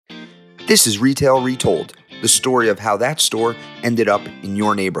This is Retail Retold, the story of how that store ended up in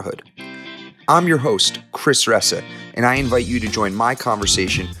your neighborhood. I'm your host, Chris Ressa, and I invite you to join my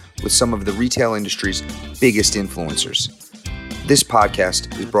conversation with some of the retail industry's biggest influencers. This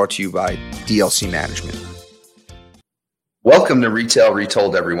podcast is brought to you by DLC Management. Welcome to Retail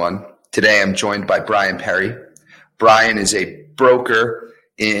Retold, everyone. Today I'm joined by Brian Perry. Brian is a broker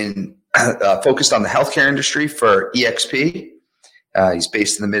focused on the healthcare industry for eXp. He's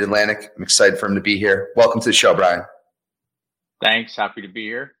based in the Mid-Atlantic. I'm excited for him to be here. Welcome to the show, Brian. Thanks. Happy to be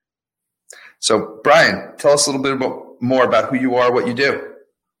here. So, Brian, tell us a little bit more about who you are, what you do.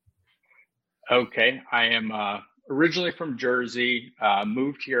 Okay. I am originally from Jersey,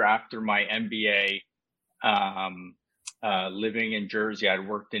 moved here after my MBA, living in Jersey. I'd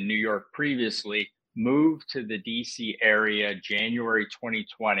worked in New York previously, moved to the DC area January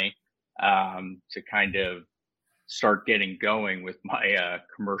 2020 to kind of start getting going with my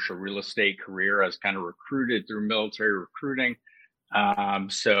commercial real estate career. I was kind of recruited through military recruiting.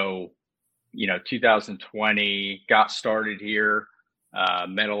 2020, got started here,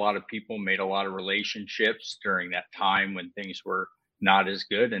 met a lot of people, made a lot of relationships during that time when things were not as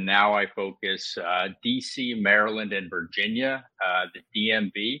good. And now I focus DC, Maryland, and Virginia. The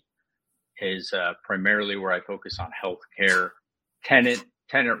DMV is primarily where I focus on healthcare, tenant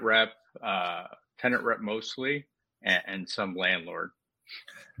rep mostly, and some landlord.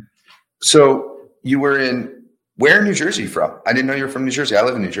 So you were where in New Jersey from? I didn't know you were from New Jersey. I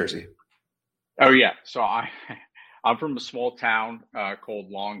live in New Jersey. Oh yeah. So I'm from a small town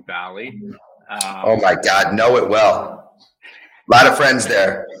called Long Valley. Oh my God. Know it well. A lot of friends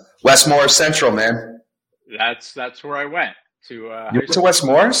there. West Morris Central, man. That's where I went to. You went to West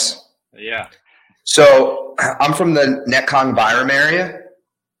Morris? Yeah. So I'm from the Netcong Byram area.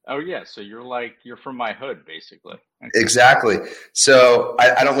 Oh yeah, so you're from my hood, basically. Okay. Exactly. So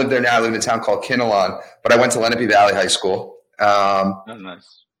I don't live there now. I live in a town called Kinnelon, but I went to Lenape Valley High School. Oh,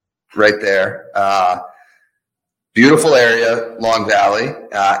 nice. Right there. Beautiful area, Long Valley.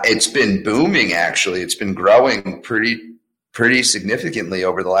 It's been booming, actually. It's been growing pretty significantly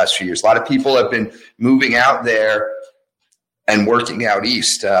over the last few years. A lot of people have been moving out there and working out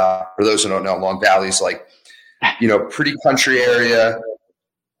east. For those who don't know, Long Valley is pretty country area.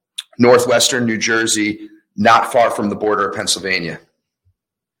 Northwestern New Jersey, not far from the border of Pennsylvania.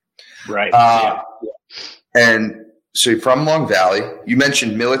 Right. And so you're from Long Valley. You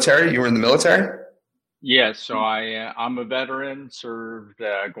mentioned military. You were in the military? Yeah. So I'm a veteran, served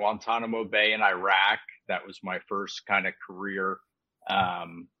Guantanamo Bay in Iraq. That was my first kind of career.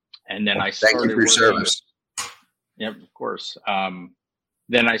 And then I started Thank you for your service. Yep, of course.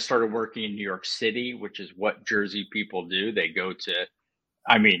 Then I started working in New York City, which is what Jersey people do. They go to,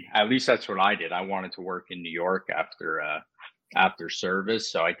 at least that's what I did. I wanted to work in New York after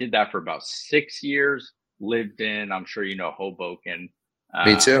service. So I did that for about 6 years, lived in, I'm sure you know, Hoboken.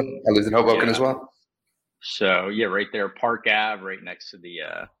 Me too. I lived in Hoboken as well. So yeah, right there, Park Ave, right next to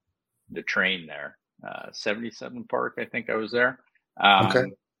the train there, 77 Park. I think I was there. Okay.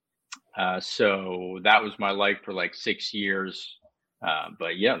 So that was my life for like 6 years.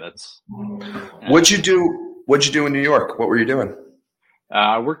 But yeah, that's. What'd you do in New York? What were you doing?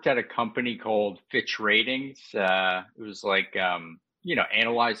 I worked at a company called Fitch Ratings. It was like,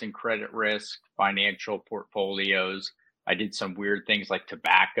 analyzing credit risk, financial portfolios. I did some weird things like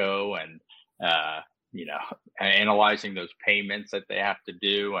tobacco and, analyzing those payments that they have to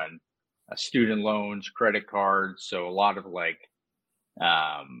do, and student loans, credit cards. So a lot of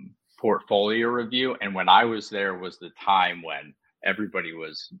portfolio review. And when I was there was the time when everybody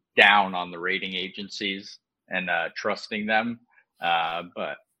was down on the rating agencies and trusting them.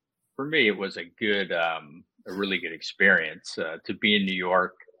 But for me, it was a really good experience to be in New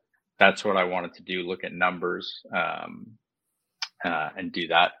York. That's what I wanted to do, look at numbers and do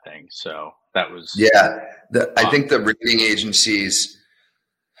that thing. So that was. Yeah. I think the rating agencies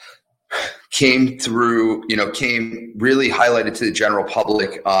came really highlighted to the general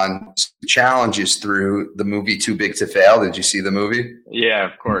public on challenges through the movie Too Big to Fail. Did you see the movie?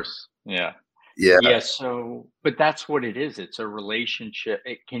 Yeah, of course. Yeah. Yeah. So, but that's what it is. It's a relationship.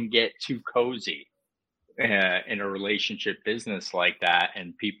 It can get too cozy in a relationship business like that.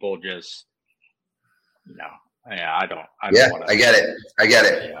 And people just, I don't want to. I get it.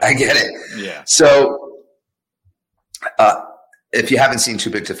 Yeah. I get it. Yeah. So, if you haven't seen Too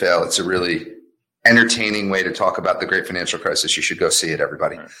Big to Fail, it's a really entertaining way to talk about the great financial crisis. You should go see it,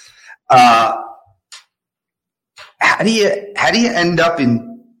 everybody. Right. How do you end up in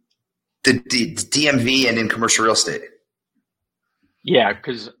the DMV and in commercial real estate? Yeah,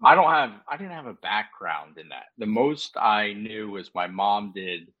 because I didn't have a background in that. The most I knew was my mom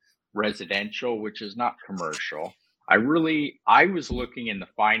did residential, which is not commercial. I was looking in the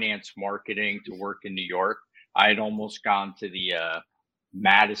finance marketing to work in New York. I had almost gone to the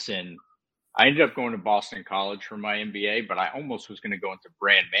Madison. I ended up going to Boston College for my MBA, but I almost was going to go into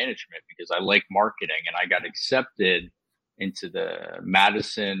brand management because I like marketing, and I got accepted into the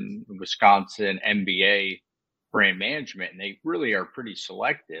Madison, Wisconsin MBA brand management, and they really are pretty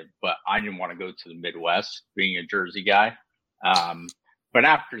selective, but I didn't want to go to the Midwest being a Jersey guy. But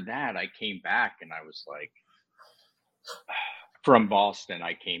after that, I came back and I was like, from Boston,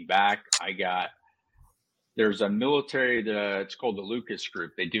 I came back. There's a military, it's called the Lucas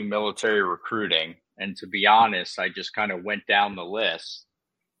Group. They do military recruiting. And to be honest, I just kind of went down the list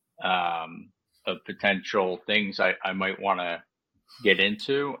of potential things I might want to get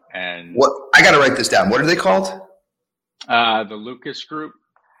into. And what, I got to write this down. What are they called? The Lucas Group.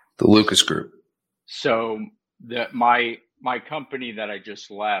 The Lucas Group. So my company that I just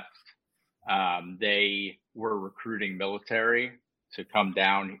left, they were recruiting military to come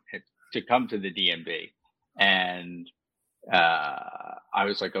to the DMV. And I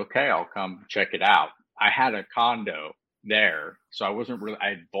was like, okay, I'll come check it out. I had a condo there, so I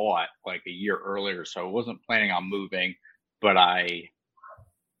had bought like a year earlier, so I wasn't planning on moving, but I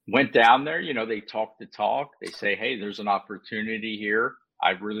went down there. They talk the talk. They say, hey, there's an opportunity here.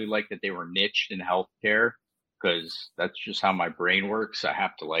 I really like that they were niched in healthcare, because that's just how my brain works. I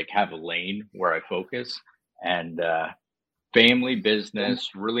have to have a lane where I focus. And family business,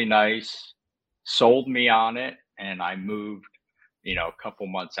 really nice, sold me on it. And I moved, a couple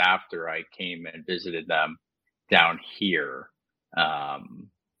months after I came and visited them down here.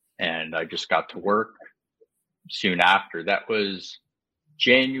 And I just got to work soon after. That was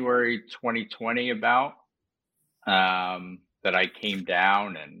January 2020 about, that I came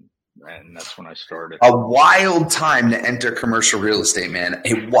down, and that's when I started. A wild time to enter commercial real estate, man.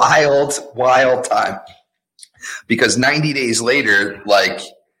 A wild, wild time. Because 90 days later,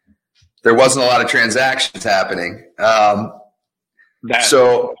 there wasn't a lot of transactions happening.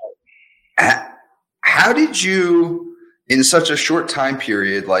 So how did you, in such a short time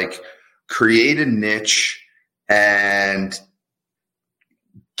period, create a niche and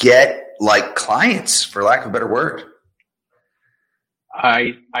get clients, for lack of a better word?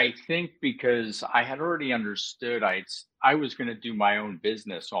 I think because I had already understood I was going to do my own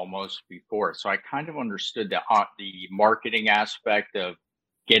business almost before. So I kind of understood the marketing aspect of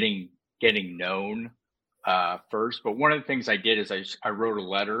getting known first. But one of the things I did is I wrote a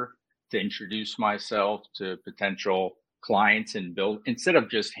letter to introduce myself to potential clients and instead of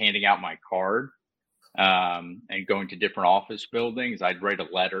just handing out my card and going to different office buildings, I'd write a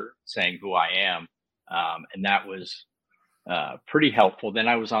letter saying who I am. And that was pretty helpful. Then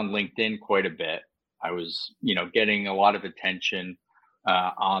I was on LinkedIn quite a bit. I was, getting a lot of attention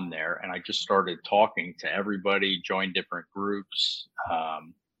on there, and I just started talking to everybody, joined different groups.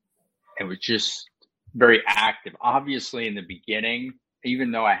 It was just very active. Obviously, in the beginning,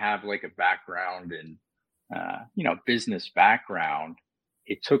 even though I have a background in, business background,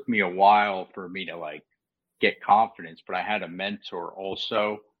 it took me a while for me to get confidence. But I had a mentor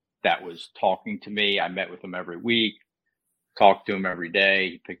also that was talking to me. I met with him every week. Talked to him every day.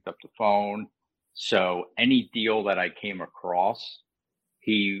 He picked up the phone. So any deal that I came across,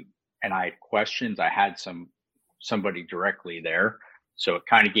 I had questions. I had somebody directly there. So it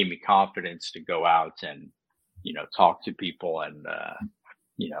kind of gave me confidence to go out and, talk to people and,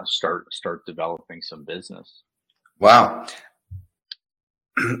 start developing some business. Wow.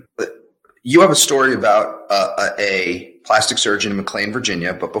 You have a story about a plastic surgeon in McLean,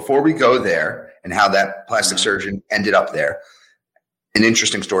 Virginia. But before we go there and how that plastic surgeon ended up there, an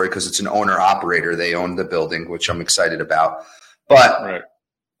interesting story because it's an owner-operator. They own the building, which I'm excited about. But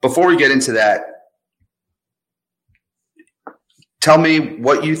Before we get into that, tell me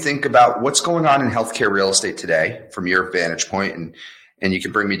what you think about what's going on in healthcare real estate today from your vantage point, and you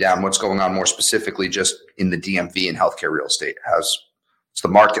can bring me down what's going on more specifically just in the DMV and healthcare real estate. What's the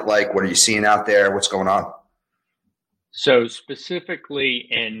market like? What are you seeing out there? What's going on? So specifically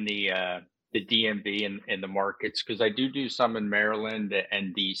in the DMV and in the markets, because I do some in Maryland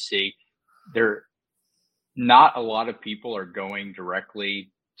and DC, not a lot of people are going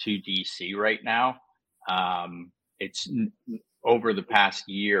directly to DC right now. It's over the past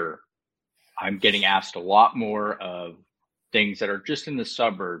year, I'm getting asked a lot more of things that are just in the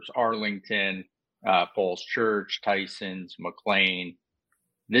suburbs, Arlington, Falls Church, Tysons, McLean.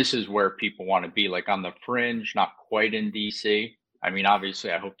 This is where people want to be, on the fringe, not quite in DC. I mean,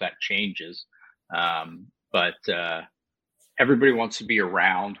 obviously, I hope that changes. But everybody wants to be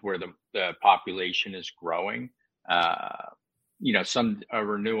around where the population is growing. a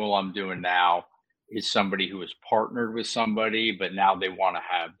renewal I'm doing now is somebody who has partnered with somebody, but now they want to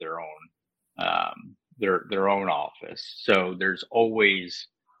have their own office. So there's always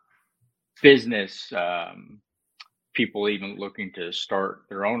business people even looking to start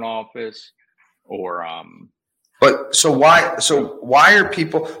their own office, or But so why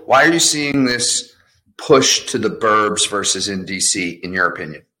are you seeing this push to the burbs versus in DC, in your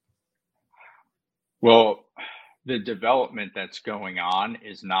opinion? well, the development that's going on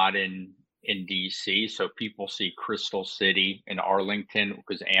is not in DC. So people see Crystal City in Arlington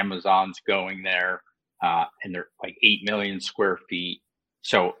because Amazon's going there, and they're like 8 million square feet.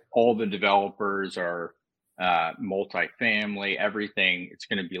 So all the developers are multifamily, everything. It's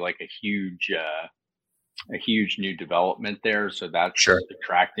going to be like a huge new development there. So that's Sure.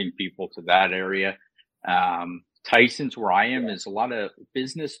 attracting people to that area. Tyson's, where I am, is a lot of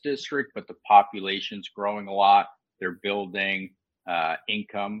business district, but the population's growing a lot. They're building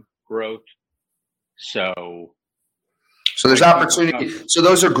income growth. So there's opportunity. So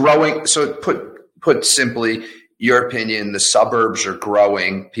those are growing. So put simply, your opinion, the suburbs are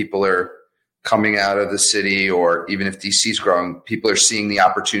growing. People are coming out of the city, or even if DC is growing, people are seeing the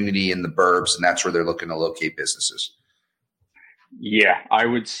opportunity in the burbs, and that's where they're looking to locate businesses. Yeah, I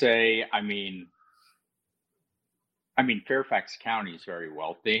would say, I mean, Fairfax County is very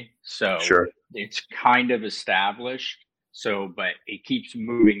wealthy, so Sure. It's kind of established. So, but it keeps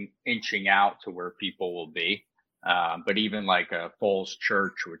inching out to where people will be. But even like a Falls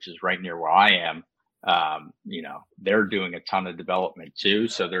Church, which is right near where I am, they're doing a ton of development too.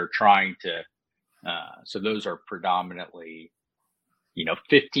 So they're trying to, so those are predominantly,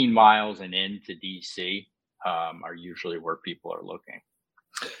 15 miles and into DC are usually where people are looking.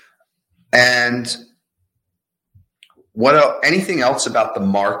 And anything else about the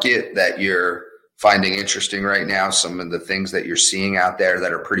market that you're finding interesting right now? Some of the things that you're seeing out there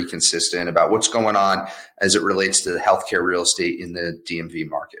that are pretty consistent about what's going on as it relates to the healthcare real estate in the DMV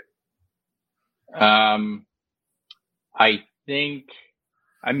market? I think,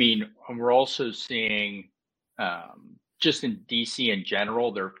 we're also seeing, just in DC in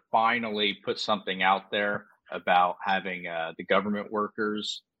general, they're finally put something out there about having the government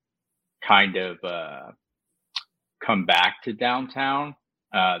workers kind of come back to downtown.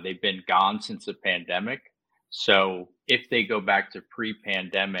 They've been gone since the pandemic. So if they go back to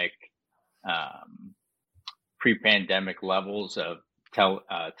pre-pandemic levels of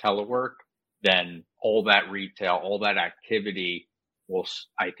telework, then all that retail, all that activity will,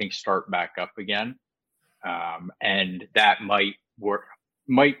 I think, start back up again. And that might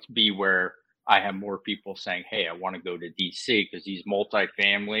be where I have more people saying, hey, I want to go to DC, because these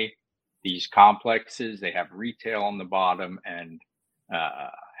multifamily, these complexes, they have retail on the bottom, and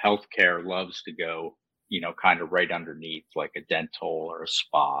healthcare loves to go, kind of right underneath, like a dental or a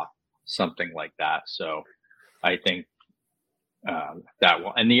spa, something like that. So I think that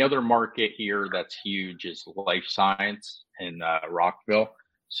will. And the other market here that's huge is life science in Rockville.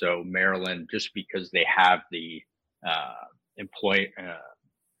 So Maryland, just because they have the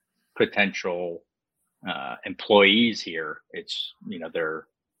potential employees here, it's,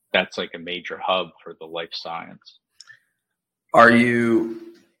 that's like a major hub for the life science. Are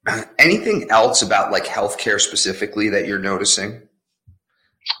you anything else about like healthcare specifically that you're noticing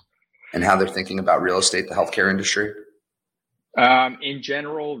and how they're thinking about real estate, the healthcare industry? In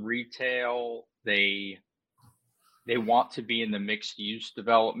general, retail, they want to be in the mixed use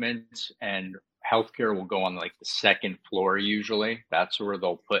developments, and healthcare will go on like the second floor usually. That's where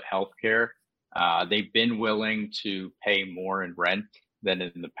they'll put healthcare. They've been willing to pay more in rent than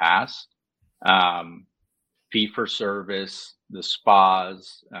in the past. Fee for service, the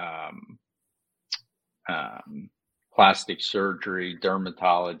spas, plastic surgery,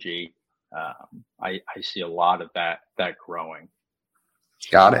 dermatology. I see a lot of that growing.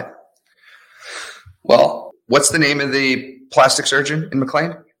 Got it. Well, what's the name of the plastic surgeon in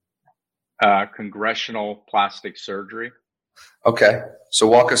McLean? Congressional Plastic Surgery. Okay. So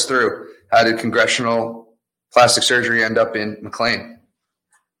walk us through, how did Congressional Plastic Surgery end up in McLean?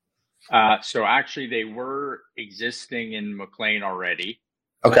 So actually they were existing in McLean already.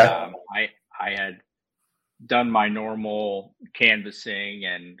 Okay. I had done my normal canvassing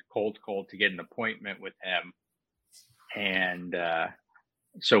and cold to get an appointment with him. And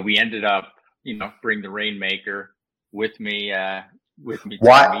so we ended up, bring the Rainmaker with me to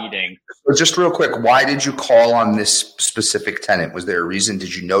the meeting. So just real quick, why did you call on this specific tenant? Was there a reason?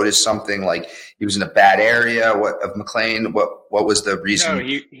 Did you notice something, like he was in a bad area of McLean? What was the reason? No,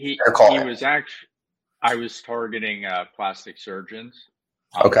 he was actually, I was targeting plastic surgeons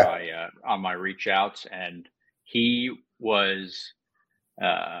on my reach outs, and he was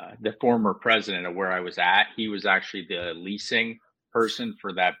the former president of where I was at. He was actually the leasing person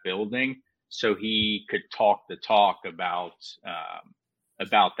for that building, so he could talk the talk about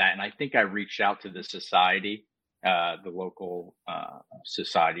that. And I think I reached out to the society, the local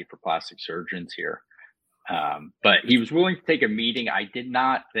society for plastic surgeons here. But he was willing to take a meeting. I did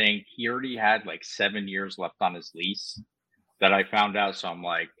not think he already had like 7 years left on his lease that I found out. So I'm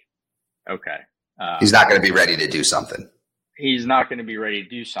like, okay. He's not going to be ready to do something. He's not going to be ready to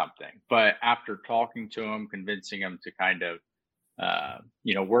do something. But after talking to him, convincing him to kind of,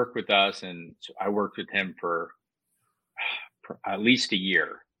 work with us, and I worked with him for at least a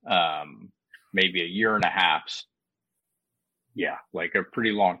year, maybe a year and a half. Yeah, like a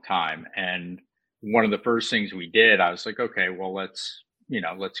pretty long time. And one of the first things we did, I was like, okay, well, let's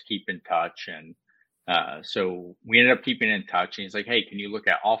keep in touch. And so we ended up keeping in touch. And he's like, hey, can you look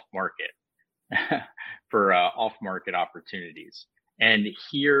at off market for off market opportunities? And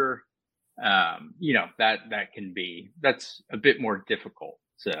here, that's a bit more difficult.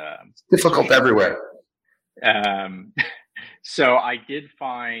 Difficult everywhere. So I did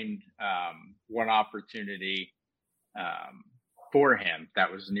find one opportunity for him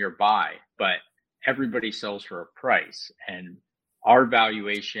that was nearby, but everybody sells for a price, and our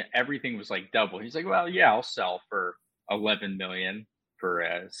valuation, everything was like double. He's like, well, yeah, I'll sell for 11 million for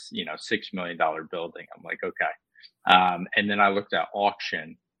a $6 million building. I'm like, okay. And then I looked at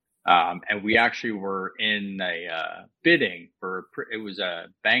auction, and we actually were in a bidding for, it was a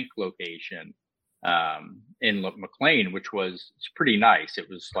bank location in McLean, which was pretty nice. It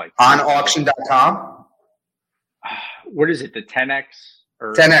was like on auction.com. What is it? The 10X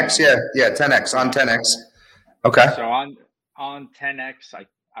or 10X? Yeah. 10X on 10X. Okay. So on 10X,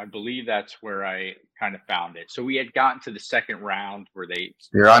 I believe that's where I kind of found it. So we had gotten to the second round where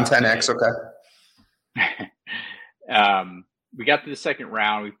you're on 10X. Okay. We got to the second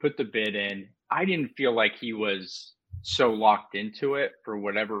round. We put the bid in. I didn't feel like he was so locked into it for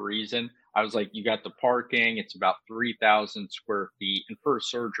whatever reason. I was like, you got the parking. It's about 3,000 square feet. And for a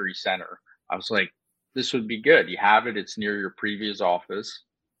surgery center, I was like, this would be good. You have it. It's near your previous office.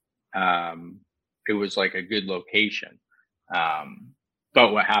 It was like a good location.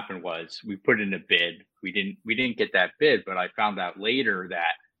 But what happened was we put in a bid. We didn't get that bid, but I found out later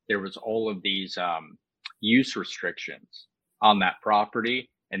that there was all of these use restrictions on that property,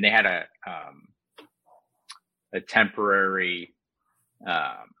 and they had a temporary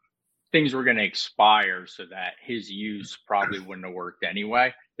things were going to expire so that his use probably wouldn't have worked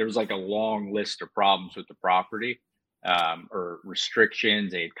anyway. There was like a long list of problems with the property, or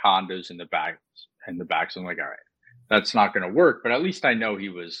restrictions. They had condos in the back. So I'm like, all right, that's not going to work. But at least I know he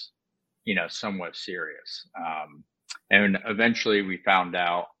was, somewhat serious. And eventually we found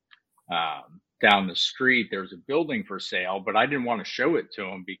out down the street there was a building for sale, but I didn't want to show it to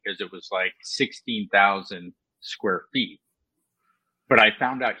him because it was like 16,000 square feet. But I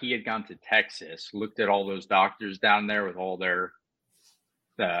found out he had gone to Texas, looked at all those doctors down there with all their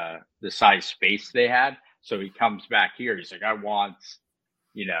the size space they had. So he comes back here. He's like, I want,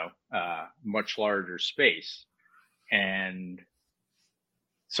 much larger space. And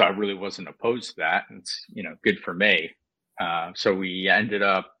so I really wasn't opposed to that. It's, good for me. So we ended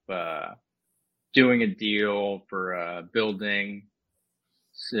up doing a deal for a building.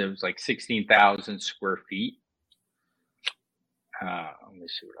 So it was like 16,000 square feet. Let me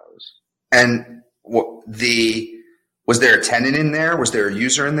see what I was. And was there a tenant in there? Was there a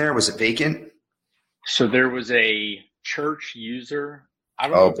user in there? Was it vacant? So there was a church user. I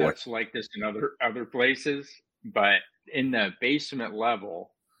don't know if that's like this in other places, but in the basement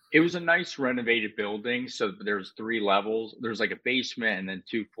level, it was a nice renovated building. So there's 3 levels. There's like a basement and then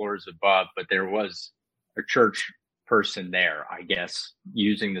 2 floors above, but there was a church person there, I guess,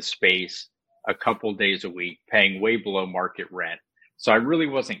 using the space a couple days a week, paying way below market rent. So I really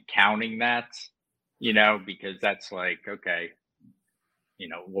wasn't counting that, because that's like, okay,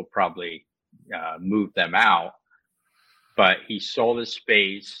 we'll probably move them out. But he saw the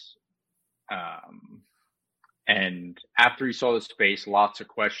space. And after he saw the space, lots of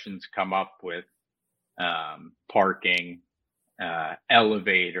questions come up with parking,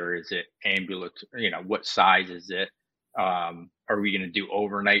 elevator. Is it ambulatory? What size is it? Are we going to do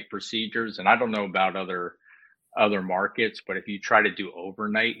overnight procedures? And I don't know about other markets, but if you try to do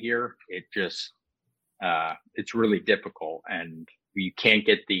overnight here, it just it's really difficult, and you can't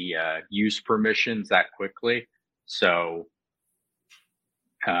get the use permissions that quickly. So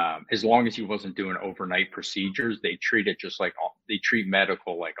as long as he wasn't doing overnight procedures, they treat it just like they treat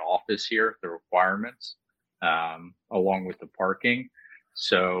medical like office here, the requirements, along with the parking.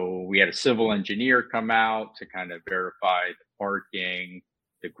 So we had a civil engineer come out to kind of verify the parking,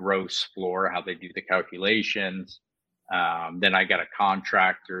 the gross floor, how they do the calculations. Then I got a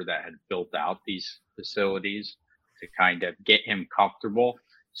contractor that had built out these facilities to kind of get him comfortable.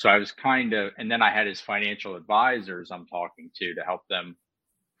 So I was and then I had his financial advisors I'm talking to help them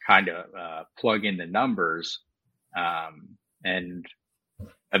kind of plug in the numbers. And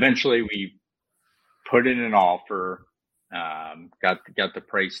eventually we put in an offer, got the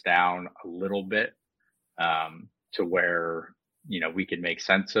price down a little bit to where, we could make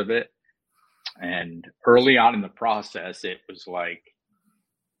sense of it. And early on in the process, it was like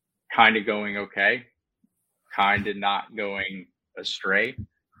kind of going okay, kind of not going astray.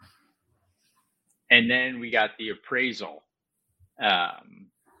 And then we got the appraisal.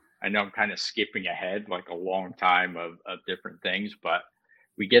 I know I'm kind of skipping ahead like a long time of different things, but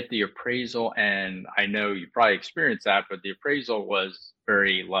we get the appraisal, and I know you probably experienced that, but the appraisal was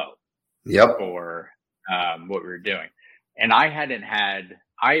very low. Yep. For what we were doing. And I had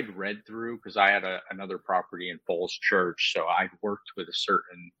read through, because I had another property in Falls Church, so I'd worked with a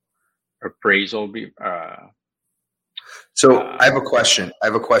certain appraisal. I have a question.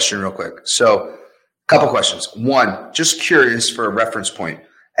 Real quick. So a couple questions. One, just curious for a reference point.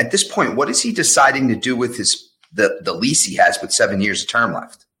 At this point, what is he deciding to do with the lease he has with 7 years of term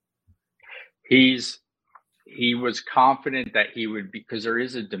left? He was confident that he would, because there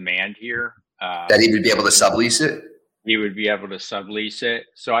is a demand here. That he would be able to sublease it? He would be able to sublease it.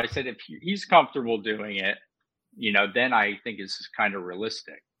 So I said, if he's comfortable doing it, then I think it's kind of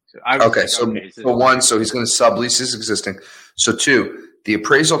realistic. So so he's going to sublease his existing. So two, the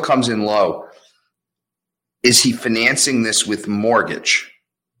appraisal comes in low. Is he financing this with mortgage?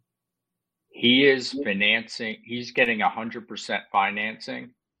 He is financing. He's getting 100%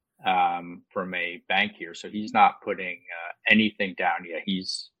 financing from a bank here. So he's not putting anything down yet.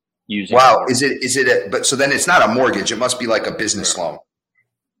 He's using. Wow. But so then it's not a mortgage. It must be like a business loan.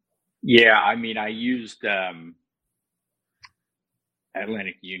 Yeah. I mean, I used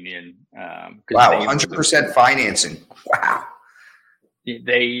Atlantic Union. Wow. 100% financing. Wow.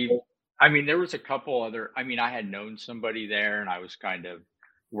 There was a couple other, I had known somebody there, and I was kind of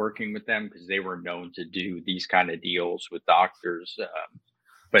working with them because they were known to do these kind of deals with doctors.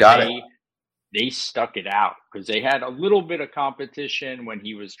 But they stuck it out because they had a little bit of competition when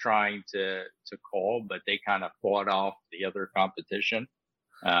he was trying to call, but they kind of fought off the other competition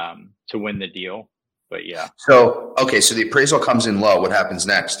to win the deal. But yeah. So the appraisal comes in low. What happens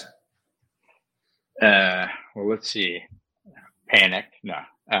next? Well, let's see. Panic. No.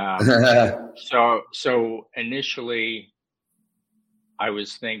 So initially I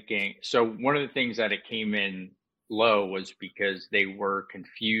was thinking, so one of the things that it came in low was because they were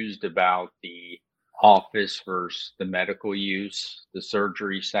confused about the office versus the medical use, the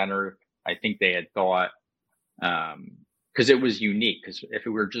surgery center. I think they had thought, because it was unique, because if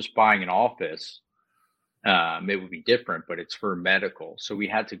we were just buying an office, it would be different, but it's for medical. So we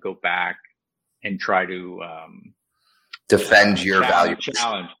had to go back and try to defend your value.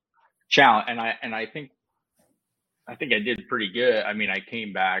 Challenge. And I think I did pretty good. I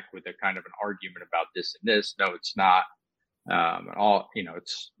came back with a kind of an argument about this and this. No, it's not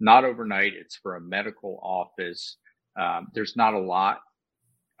it's not overnight. It's for a medical office. There's not a lot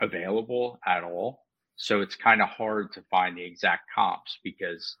available at all. So it's kind of hard to find the exact comps,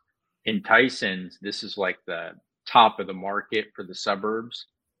 because in Tysons, this is like the top of the market for the suburbs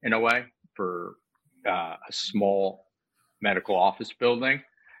in a way, for a small medical office building.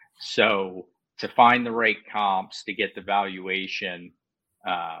 So to find the right comps to get the valuation,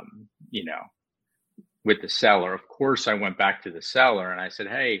 with the seller, of course, I went back to the seller and I said,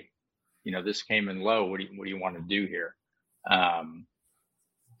 hey, this came in low. What do you want to do here?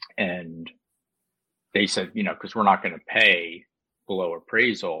 And they said, because we're not going to pay below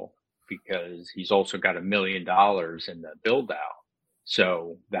appraisal, because he's also got $1 million in the build out.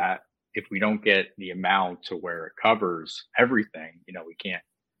 So that if we don't get the amount to where it covers everything, we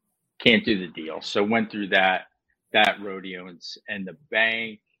can't do the deal. So went through that rodeo, and the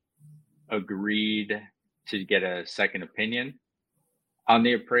bank agreed to get a second opinion on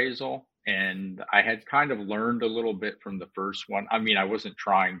the appraisal. And I had kind of learned a little bit from the first one. I wasn't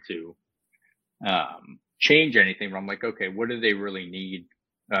trying to change anything, but I'm like, okay, what do they really need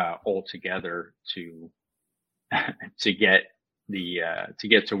altogether to get to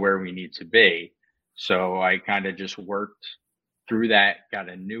get to where we need to be? So I kind of just worked through that, got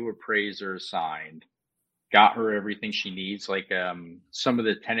a new appraiser assigned, got her everything she needs. Like some of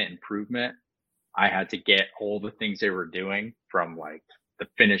the tenant improvement, I had to get all the things they were doing from like the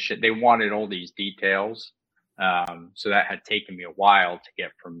finish. They wanted all these details So that had taken me a while to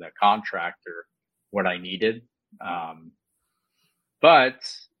get from the contractor what I needed. But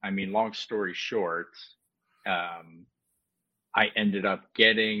I mean, long story short, I ended up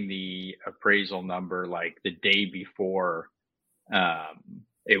getting the appraisal number like the day before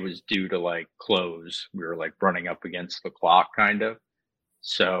it was due to like close. We were like running up against the clock kind of.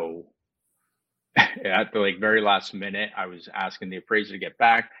 So at the like very last minute, I was asking the appraiser to get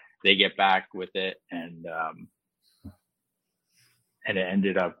back. They get back with it, and it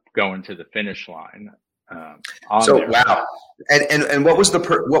ended up going to the finish line. So wow! And what was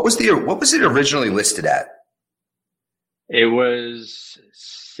it originally listed at? It was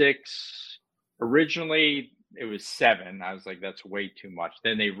 6. Originally, it was 7. I was like, that's way too much.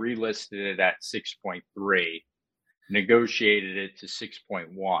 Then they relisted it at 6.3, negotiated it to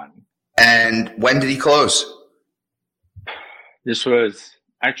 6.1. And when did he close? This was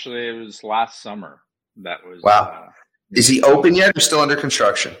actually, it was last summer. That was wow. Is he open yet or still under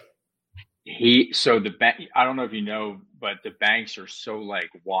construction? So the bank, I don't know if you know, but the banks are so like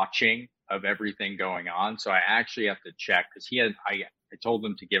watching of everything going on. So I actually have to check because I told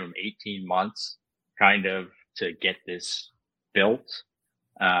them to give him 18 months kind of to get this built.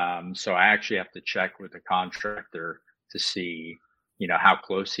 So I actually have to check with the contractor to see, how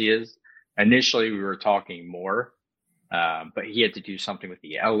close he is. Initially we were talking more, but he had to do something with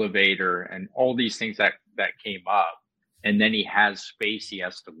the elevator and all these things that came up. And then he has space he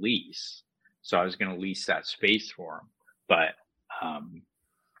has to lease. So I was going to lease that space for him, but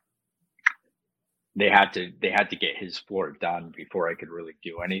they had to get his floor done before I could really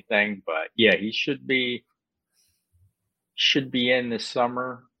do anything. But yeah, he should be in this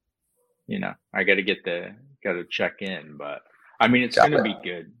summer. I got to check in, but I mean, it's going to be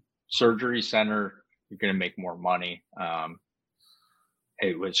good. Surgery center, you're going to make more money.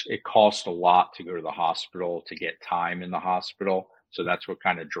 It cost a lot to go to the hospital, to get time in the hospital. So that's what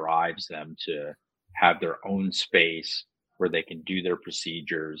kind of drives them to have their own space where they can do their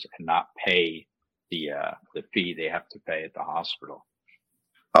procedures and not pay the fee they have to pay at the hospital.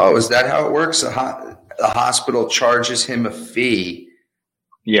 Oh, is that how it works? The hospital charges him a fee.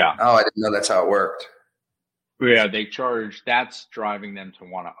 Yeah. Oh, I didn't know that's how it worked. Yeah, they charge. That's driving them to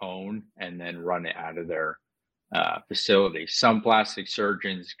want to own and then run it out of their facility. Some plastic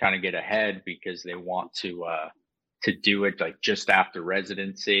surgeons kind of get ahead because they want to do it like just after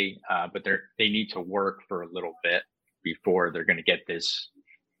residency, but they need to work for a little bit before they're going to get this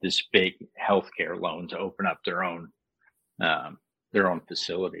big healthcare loan to open up their own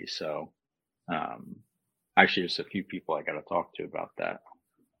facility. So actually, there's a few people I got to talk to about that.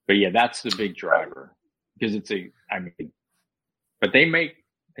 But yeah, that's the big driver because but they make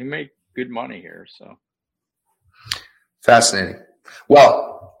good money here. So fascinating.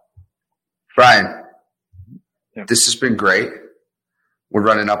 Well, Brian, this has been great. We're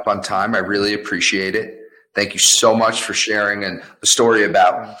running up on time. I really appreciate it. Thank you so much for sharing and the story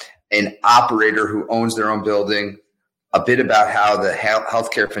about an operator who owns their own building, a bit about how the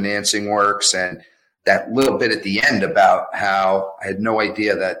healthcare financing works, and that little bit at the end about how I had no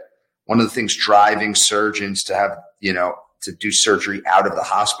idea that one of the things driving surgeons to have, to do surgery out of the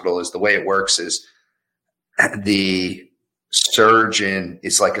hospital is the way it works is the surgeon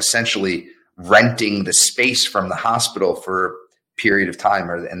is like essentially renting the space from the hospital for a period of time,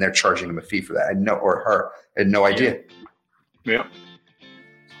 and they're charging him a fee for that. I had no idea. Yeah.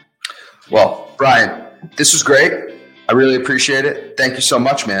 Well, Brian, this was great. I really appreciate it. Thank you so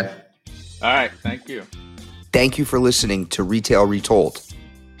much, man. All right. Thank you. Thank you for listening to Retail Retold.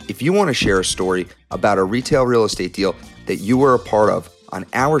 If you want to share a story about a retail real estate deal that you were a part of on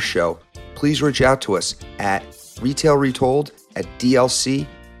our show, please reach out to us at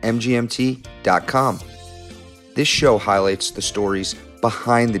retailretold@dlcmgmt.com. This show highlights the stories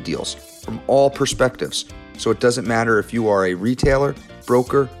behind the deals from all perspectives, so it doesn't matter if you are a retailer,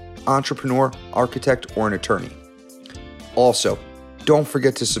 broker, entrepreneur, architect, or an attorney. Also, don't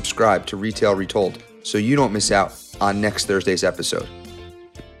forget to subscribe to Retail Retold so you don't miss out on next Thursday's episode.